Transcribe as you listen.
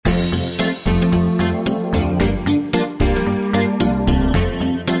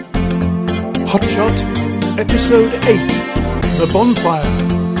HOTSHOT, Episode 8, The Bonfire.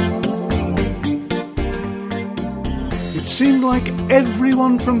 It seemed like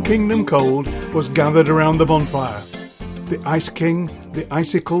everyone from Kingdom Cold was gathered around the bonfire. The Ice King, the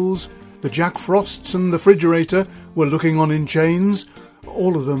Icicles, the Jack Frosts and the Refrigerator were looking on in chains,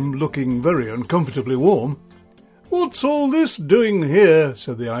 all of them looking very uncomfortably warm. "What's all this doing here?"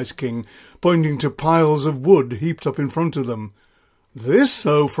 said the Ice King, pointing to piles of wood heaped up in front of them. "This,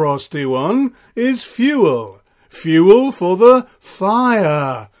 oh frosty one, is fuel. Fuel for the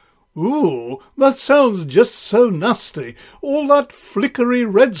fire. Ooh, that sounds just so nasty. All that flickery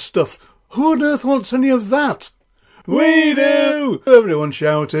red stuff. Who on earth wants any of that?" "We do!" everyone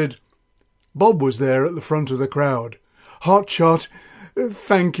shouted. Bob was there at the front of the crowd. "HOTSHOT,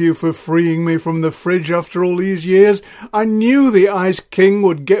 thank you for freeing me from the fridge after all these years. I knew the Ice King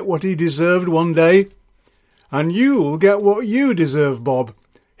would get what he deserved one day." "And you'll get what you deserve, Bob.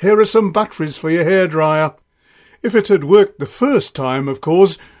 Here are some batteries for your hairdryer. If it had worked the first time, of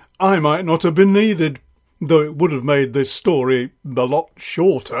course, I might not have been needed, though it would have made this story a lot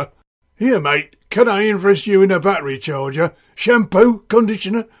shorter. Here, mate, can I interest you in a battery charger? Shampoo,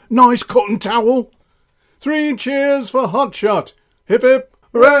 conditioner, nice cotton towel? 3 cheers for HOTSHOT! Hip hip,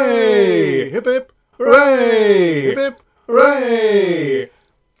 hooray! Hip hip, hooray! Hip hip, hooray!"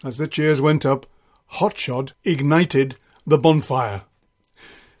 As the cheers went up, HOTSHOT ignited the bonfire.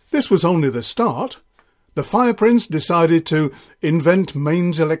 This was only the start. The Fire Prince decided to invent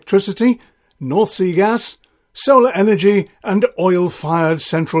mains electricity, North Sea gas, solar energy and oil-fired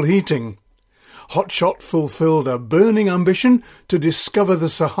central heating. HOTSHOT fulfilled a burning ambition to discover the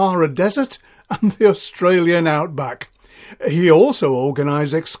Sahara Desert and the Australian outback. He also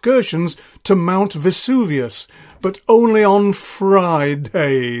organised excursions to Mount Vesuvius, but only on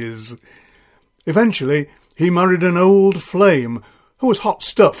Fridays. Eventually, he married an old flame who was hot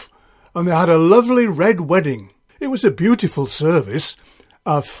stuff, and they had a lovely red wedding. It was a beautiful service,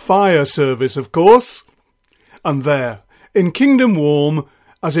 a fire service, of course. And there, in Kingdom Warm,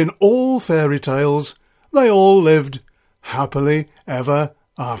 as in all fairy tales, they all lived happily ever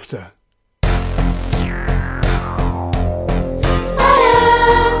after.